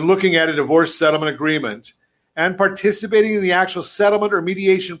when looking at a divorce settlement agreement and participating in the actual settlement or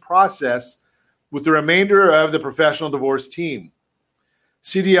mediation process with the remainder of the professional divorce team.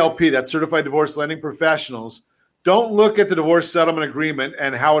 CDLP, that's Certified Divorce Lending Professionals, don't look at the divorce settlement agreement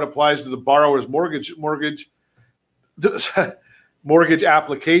and how it applies to the borrower's mortgage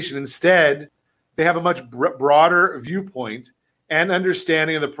application. Instead, they have a much broader viewpoint and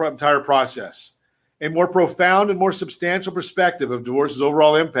understanding of the entire process, a more profound and more substantial perspective of divorce's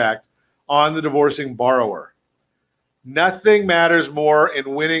overall impact on the divorcing borrower. Nothing matters more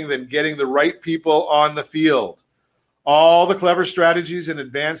in winning than getting the right people on the field. All the clever strategies and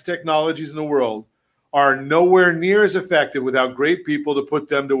advanced technologies in the world are nowhere near as effective without great people to put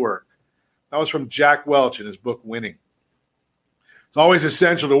them to work. That was from Jack Welch in his book, Winning. It's always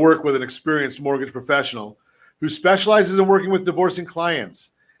essential to work with an experienced mortgage professional who specializes in working with divorcing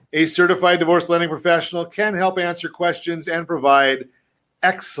clients. A certified divorce lending professional can help answer questions and provide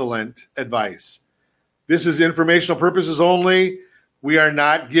excellent advice. This is informational purposes only. We are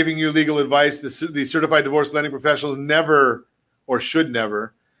not giving you legal advice. The certified divorce lending professionals never or should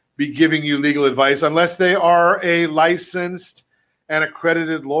never be giving you legal advice unless they are a licensed and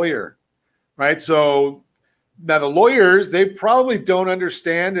accredited lawyer, right? So now the lawyers, they probably don't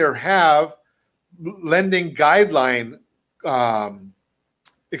understand or have lending guideline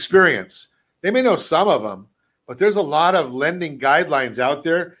experience. They may know some of them, but there's a lot of lending guidelines out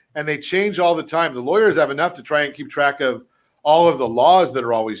there, and they change all the time. The lawyers have enough to try and keep track of all of the laws that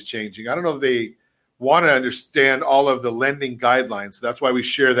are always changing. I don't know if they want to understand all of the lending guidelines. So that's why we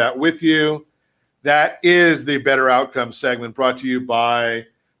share that with you. That is the Better Outcomes segment brought to you by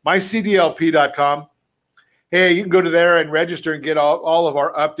mycdlp.com. Hey, you can go to there and register and get all of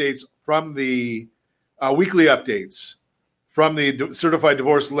our updates from the weekly updates from the Certified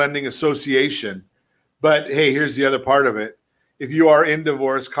Divorce Lending Association. But hey, here's the other part of it. If you are in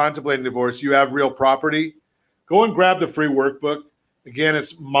divorce, contemplating divorce, you have real property, go and grab the free workbook. Again,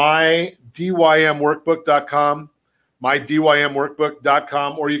 it's mydymworkbook.com,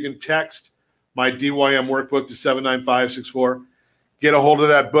 mydymworkbook.com, or you can text my DYM workbook to 79564. Get a hold of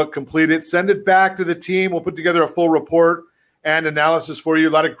that book, complete it, send it back to the team. We'll put together a full report and analysis for you,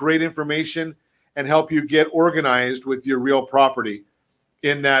 a lot of great information, and help you get organized with your real property.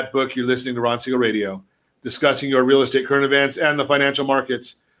 In that book, you're listening to Ron Siegel Radio, discussing your real estate current events and the financial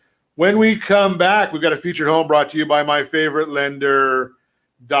markets. When we come back, we've got a featured home brought to you by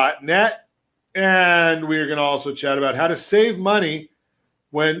myfavoritelender.net. And we're going to also chat about how to save money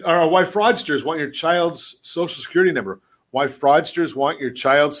why fraudsters want your child's social security number. Why fraudsters want your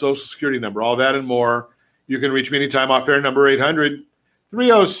child's social security number. All that and more. You can reach me anytime off air, number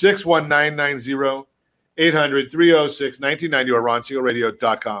 800-306-1990, 800-306-1990, or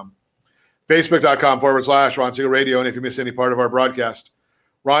RonSiegelRadio.com. Facebook.com/Ron Siegel Radio. And if you miss any part of our broadcast,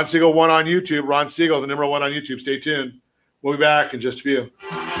 Ron Siegel 1 on YouTube. Ron Siegel, the number 1 on YouTube. Stay tuned. We'll be back in just a few.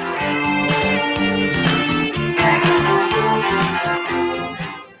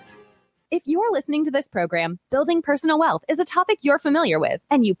 If you're listening to this program, building personal wealth is a topic you're familiar with,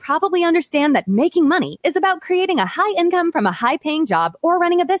 and you probably understand that making money is about creating a high income from a high-paying job or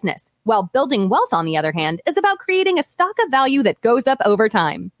running a business, while building wealth, on the other hand, is about creating a stock of value that goes up over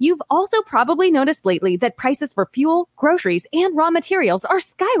time. You've also probably noticed lately that prices for fuel, groceries, and raw materials are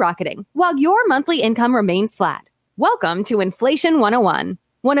skyrocketing, while your monthly income remains flat. Welcome to Inflation 101.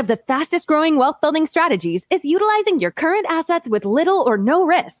 One of the fastest growing wealth building strategies is utilizing your current assets with little or no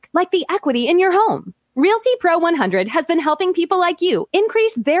risk, like the equity in your home. Realty Pro 100 has been helping people like you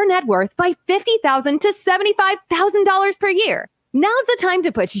increase their net worth by $50,000 to $75,000 per year. Now's the time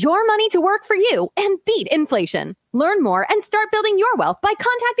to put your money to work for you and beat inflation. Learn more and start building your wealth by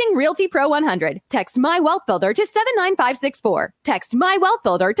contacting Realty Pro 100. Text My Wealth Builder to 79564. Text My Wealth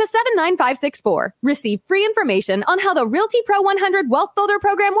Builder to 79564. Receive free information on how the Realty Pro 100 Wealth Builder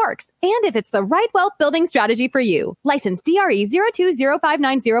program works and if it's the right wealth building strategy for you. License DRE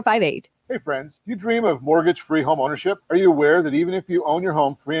 02059058. Hey friends, do you dream of mortgage-free home ownership? Are you aware that even if you own your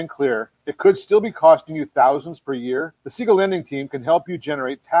home free and clear, it could still be costing you thousands per year? The Siegel Lending Team can help you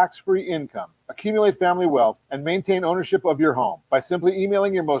generate tax-free income, accumulate family wealth, and maintain ownership of your home. By simply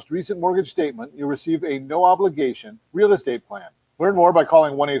emailing your most recent mortgage statement, you'll receive a no-obligation real estate plan. Learn more by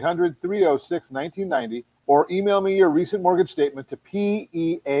calling 1-800-306-1990 or email me your recent mortgage statement to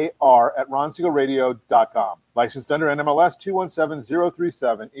PEAR@RonSiegelRadio.com. Licensed under NMLS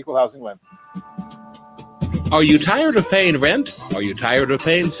 217037, Equal Housing Lender. Are you tired of paying rent? Are you tired of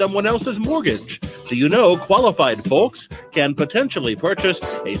paying someone else's mortgage? Do you know qualified folks can potentially purchase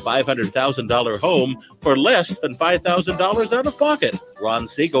a $500,000 home for less than $5,000 out of pocket? Ron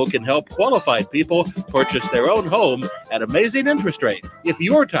Siegel can help qualified people purchase their own home at amazing interest rates. If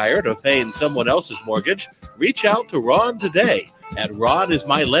you're tired of paying someone else's mortgage, reach out to Ron today at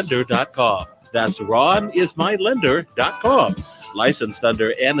ronismylender.com. That's ronismylender.com. Licensed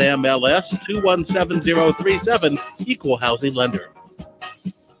under NMLS 217037, Equal Housing Lender.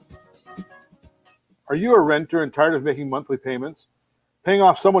 Are you a renter and tired of making monthly payments? Paying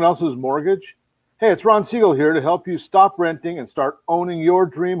off someone else's mortgage? Hey, it's Ron Siegel here to help you stop renting and start owning your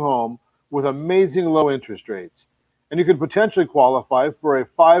dream home with amazing low interest rates. And you could potentially qualify for a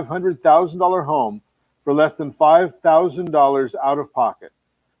 $500,000 home for less than $5,000 out of pocket.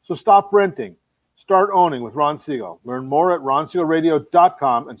 So stop renting. Start owning with Ron Siegel. Learn more at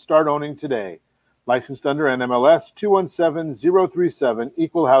RonSiegelRadio.com and start owning today. Licensed under NMLS 217037,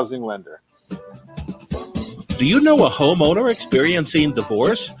 Equal Housing Lender. Do you know a homeowner experiencing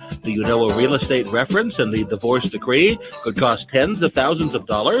divorce? Do you know a real estate reference and the divorce decree could cost tens of thousands of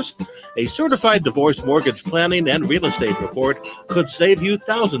dollars? A certified divorce mortgage planning and real estate report could save you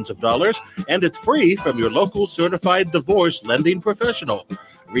thousands of dollars, and it's free from your local certified divorce lending professional.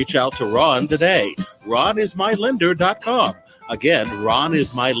 Reach out to Ron today. RonIsMyLender.com. Again,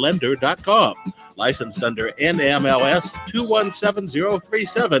 RonIsMyLender.com. Licensed under NMLS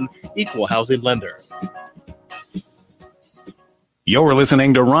 217037, Equal Housing Lender. You're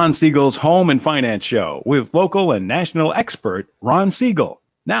listening to Ron Siegel's Home and Finance Show with local and national expert Ron Siegel.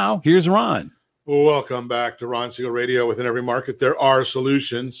 Now, here's Ron. Welcome back to Ron Siegel Radio. Within every market, there are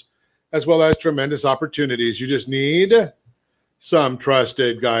solutions as well as tremendous opportunities. You just need some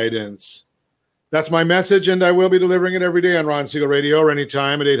trusted guidance. That's my message, and I will be delivering it every day on Ron Siegel Radio or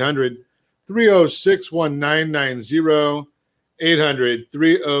anytime at 800-306-1990,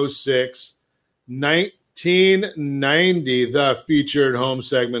 800-306-1990, the featured home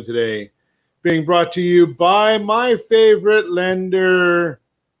segment today, being brought to you by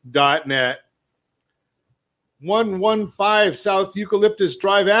myfavoritelender.net. 115 South Eucalyptus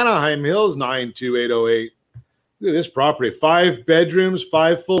Drive, Anaheim Hills, 92808. Look at this property. 5 bedrooms,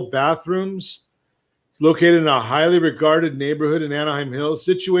 5 full bathrooms. It's located in a highly regarded neighborhood in Anaheim Hills,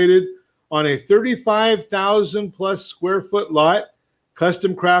 situated on a 35,000 plus square foot lot.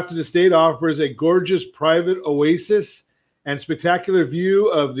 Custom crafted estate offers a gorgeous private oasis and spectacular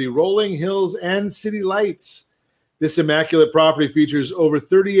view of the rolling hills and city lights. This immaculate property features over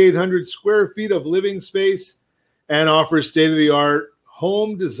 3,800 square feet of living space and offers state-of-the-art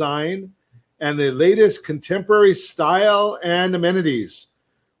home design and the latest contemporary style and amenities.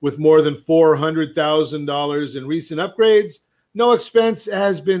 With more than $400,000 in recent upgrades, no expense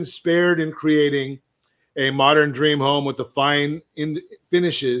has been spared in creating a modern dream home with the fine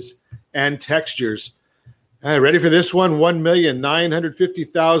finishes and textures. Ready for this one?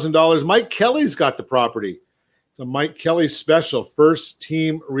 $1,950,000. Mike Kelly's got the property. It's a Mike Kelly special, First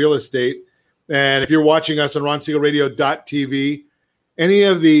Team Real Estate. And if you're watching us on RonSiegelRadio.tv, any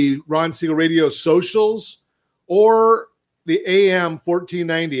of the Ron Siegel Radio socials or the AM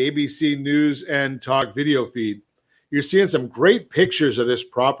 1490 ABC News and Talk video feed, you're seeing some great pictures of this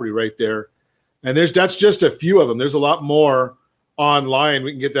property right there. And that's just a few of them. There's a lot more online.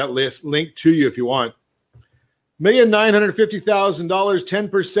 We can get that list linked to you if you want. $1,950,000,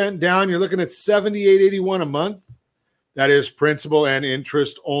 10% down. You're looking at $7,881 a month. That is principal and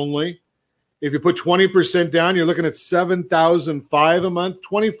interest only. If you put 20% down, you're looking at $7,005 a month.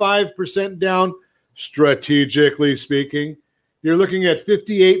 25% down, strategically speaking, you're looking at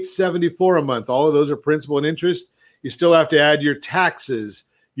 $5,874 a month. All of those are principal and interest. You still have to add your taxes,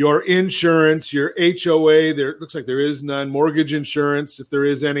 your insurance, your HOA. There looks like there is none. Mortgage insurance, if there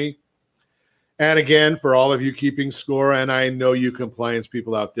is any. And again, for all of you keeping score, and I know you compliance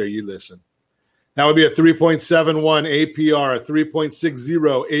people out there, you listen. That would be a 3.71 APR, a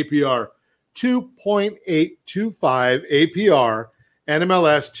 3.60 APR, 2.825 APR,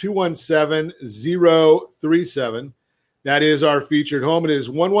 NMLS 217037. That is our featured home. It is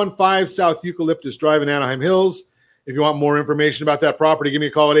 115 South Eucalyptus Drive in Anaheim Hills. If you want more information about that property, give me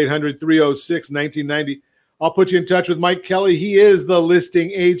a call at 800-306-1990. I'll put you in touch with Mike Kelly. He is the listing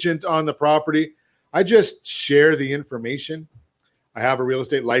agent on the property. I just share the information. I have a real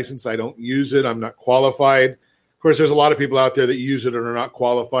estate license. I don't use it. I'm not qualified. Of course, there's a lot of people out there that use it and are not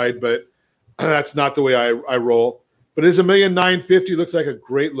qualified, but that's not the way I roll. But it is $1,950,000. Looks like a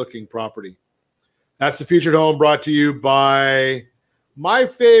great-looking property. That's the featured home brought to you by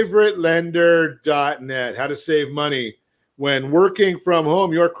MyFavoriteLender.net. How to save money when working from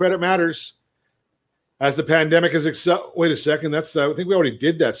home. Your credit matters. As the pandemic has wait a second. I think we already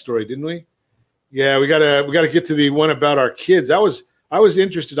did that story, didn't we? Yeah, we gotta get to the one about our kids. I was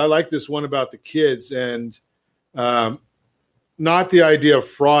interested. I like this one about the kids, and not the idea of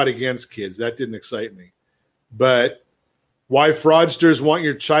fraud against kids. That didn't excite me. But why fraudsters want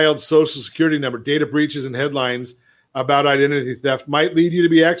your child's social security number, data breaches, and headlines about identity theft might lead you to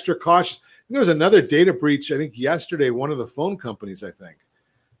be extra cautious. There was another data breach, I think yesterday, one of the phone companies, I think.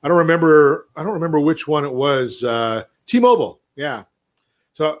 I don't remember which one it was. T-Mobile, yeah.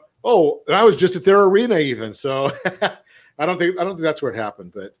 So, and I was just at their arena even. So I don't think that's where it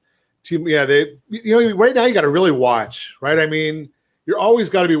happened. But right now you got to really watch, right? I mean, you're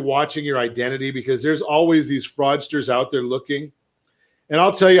always got to be watching your identity because there's always these fraudsters out there looking. And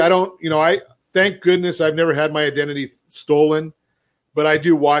I'll tell you, I thank goodness I've never had my identity stolen, but I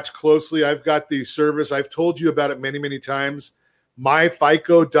do watch closely. I've got the service. I've told you about it many, many times.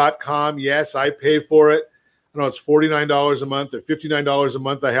 MyFICO.com. Yes, I pay for it. I don't know, it's $49 a month or $59 a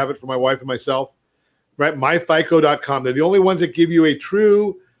month. I have it for my wife and myself. Right? MyFICO.com. They're the only ones that give you a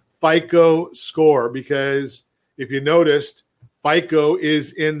true FICO score because if you noticed, FICO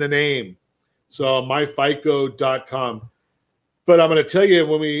is in the name. So MyFICO.com. But I'm going to tell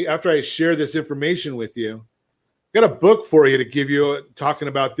you after I share this information with you, I got a book for you to give you talking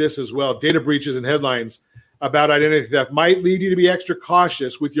about this as well. Data breaches and headlines about identity theft might lead you to be extra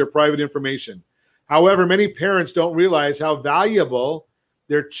cautious with your private information. However, many parents don't realize how valuable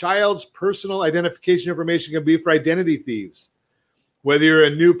their child's personal identification information can be for identity thieves. Whether you're a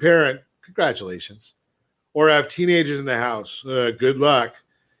new parent, congratulations, or have teenagers in the house, good luck.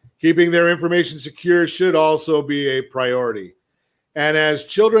 Keeping their information secure should also be a priority. And as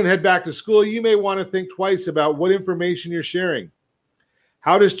children head back to school, you may want to think twice about what information you're sharing.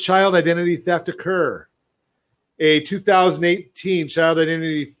 How does child identity theft occur? A 2018 child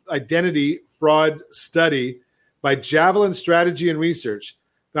identity fraud study by Javelin Strategy and Research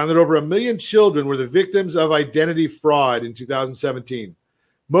found that over 1 million children were the victims of identity fraud in 2017.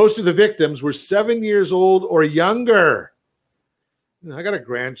 Most of the victims were 7 years old or younger. I got a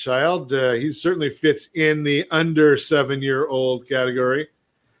grandchild. He certainly fits in the under 7-year-old category.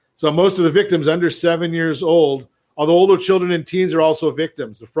 So most of the victims under 7 years old, although older children and teens are also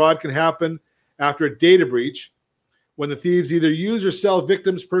victims. The fraud can happen after a data breach when the thieves either use or sell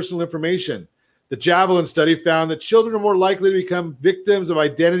victims' personal information. The Javelin study found that children are more likely to become victims of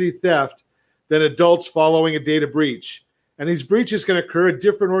identity theft than adults following a data breach. And these breaches can occur at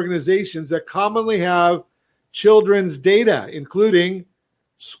different organizations that commonly have children's data, including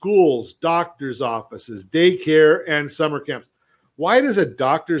schools, doctors' offices, daycare, and summer camps. Why does a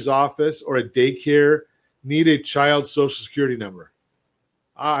doctor's office or a daycare need a child's social security number?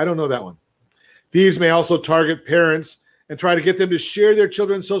 I don't know that one. Thieves may also target parents and try to get them to share their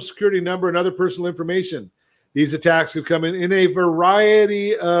children's social security number and other personal information. These attacks could come in a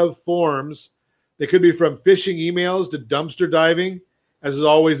variety of forms. They could be from phishing emails to dumpster diving. As is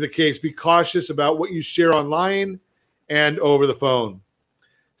always the case, be cautious about what you share online and over the phone.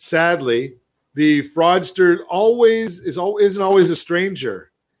 Sadly, the fraudster isn't always a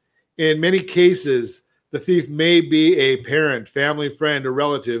stranger. In many cases, the thief may be a parent, family friend, or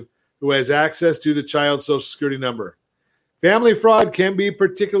relative who has access to the child's social security number. Family fraud can be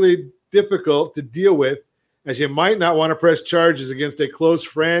particularly difficult to deal with, as you might not want to press charges against a close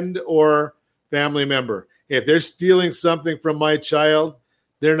friend or family member. If they're stealing something from my child,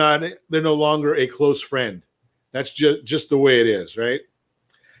 they're no longer a close friend. That's just the way it is, right?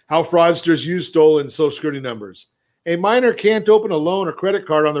 How fraudsters use stolen social security numbers. A minor can't open a loan or credit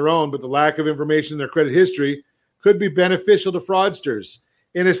card on their own, but the lack of information in their credit history could be beneficial to fraudsters.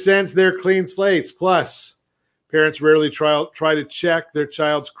 In a sense, they're clean slates. Plus, parents rarely try to check their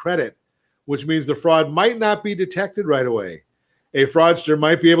child's credit, which means the fraud might not be detected right away. A fraudster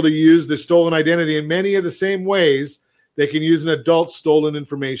might be able to use the stolen identity in many of the same ways they can use an adult's stolen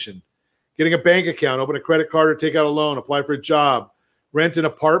information. Getting a bank account, open a credit card or take out a loan, apply for a job, rent an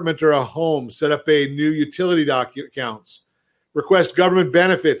apartment or a home, set up a new utility accounts, request government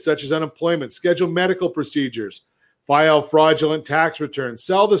benefits such as unemployment, schedule medical procedures, file fraudulent tax returns,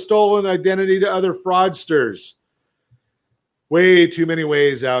 sell the stolen identity to other fraudsters. Way too many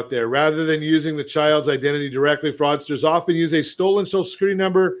ways out there. Rather than using the child's identity directly, fraudsters often use a stolen social security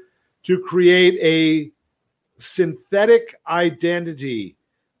number to create a synthetic identity.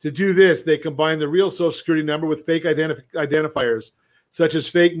 To do this, they combine the real social security number with fake identifiers, such as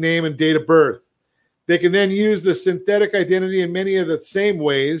fake name and date of birth. They can then use the synthetic identity in many of the same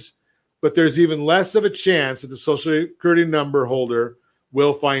ways, but there's even less of a chance that the social security number holder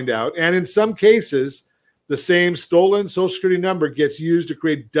will find out. And in some cases, the same stolen social security number gets used to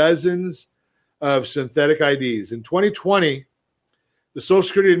create dozens of synthetic IDs. In 2020, the Social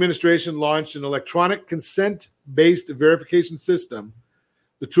Security Administration launched an electronic consent-based verification system.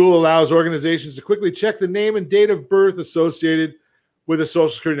 The tool allows organizations to quickly check the name and date of birth associated with a social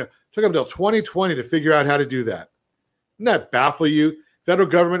security number. It took them until 2020 to figure out how to do that. Doesn't that baffle you? Federal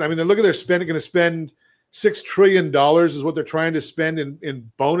government, look at their going to spend $6 trillion is what they're trying to spend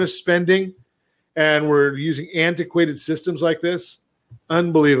in bonus spending. And we're using antiquated systems like this.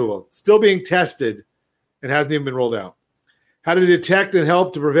 Unbelievable. Still being tested and hasn't even been rolled out. How to detect and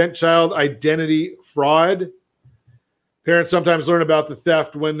help to prevent child identity fraud. Parents sometimes learn about the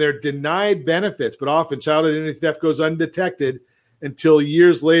theft when they're denied benefits, but often child identity theft goes undetected until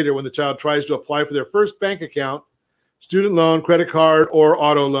years later when the child tries to apply for their first bank account, student loan, credit card, or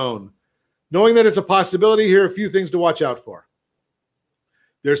auto loan. Knowing that it's a possibility, here are a few things to watch out for.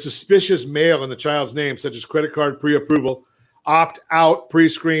 There's suspicious mail in the child's name, such as credit card pre-approval.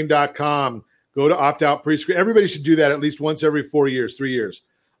 Optoutprescreen.com. Go to Optout Prescreen. Everybody should do that at least once every 3 years.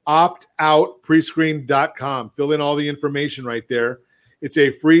 Optoutprescreen.com. Fill in all the information right there. It's a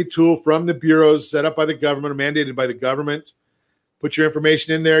free tool from the bureaus set up by the government or mandated by the government. Put your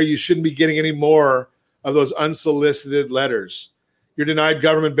information in there. You shouldn't be getting any more of those unsolicited letters. You're denied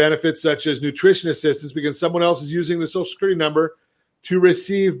government benefits such as nutrition assistance because someone else is using the Social Security number to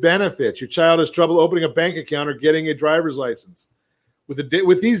receive benefits. Your child has trouble opening a bank account or getting a driver's license.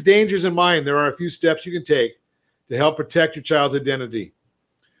 With these dangers in mind, there are a few steps you can take to help protect your child's identity.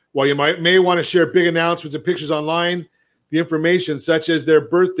 While you may want to share big announcements and pictures online, the information, such as their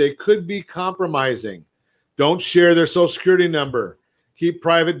birthday, could be compromising. Don't share their Social Security number. Keep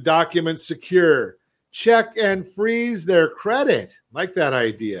private documents secure. Check and freeze their credit. Like that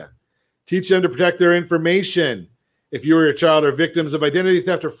idea. Teach them to protect their information. If you or your child are victims of identity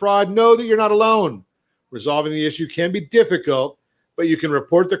theft or fraud, know that you're not alone. Resolving the issue can be difficult, but you can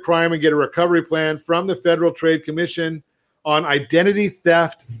report the crime and get a recovery plan from the Federal Trade Commission on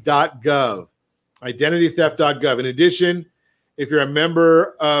identitytheft.gov. Identitytheft.gov. In addition, if you're a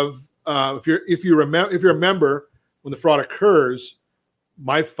member when the fraud occurs,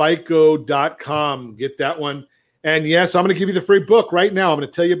 myfico.com. Get that one. And yes, I'm going to give you the free book right now. I'm going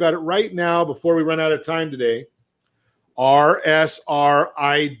to tell you about it right now before we run out of time today.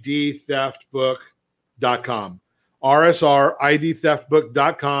 RSRIDtheftbook.com.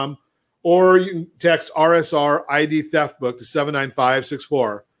 RSRIDtheftbook.com. Or you can text RSR ID Theft Book to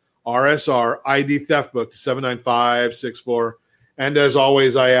 79564. RSR ID Theft Book to 79564. And as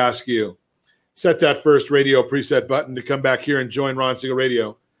always, I ask you, set that first radio preset button to come back here and join Ron Siegel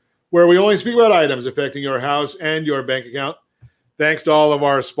Radio, where we only speak about items affecting your house and your bank account. Thanks to all of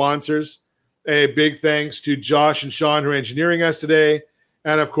our sponsors. A big thanks to Josh and Sean who are engineering us today.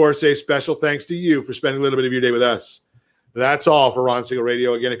 And, of course, a special thanks to you for spending a little bit of your day with us. That's all for Ron Siegel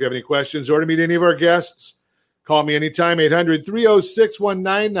Radio. Again, if you have any questions or to meet any of our guests, call me anytime,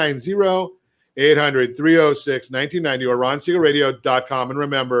 800-306-1990, 800-306-1990, or ronsiegelradio.com. And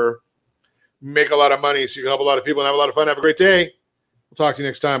remember, make a lot of money so you can help a lot of people and have a lot of fun. Have a great day. We'll talk to you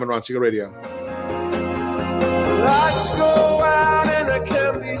next time on Ron Siegel Radio. Let's go.